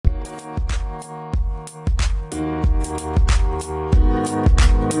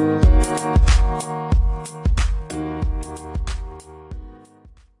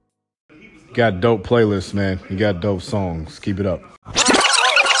Got dope playlists, man. You got dope songs. Keep it up.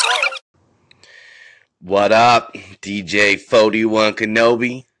 What up, DJ 41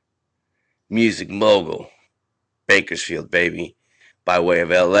 Kenobi, music mogul, Bakersfield, baby, by way of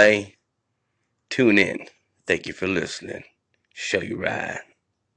LA. Tune in. Thank you for listening. Show you ride.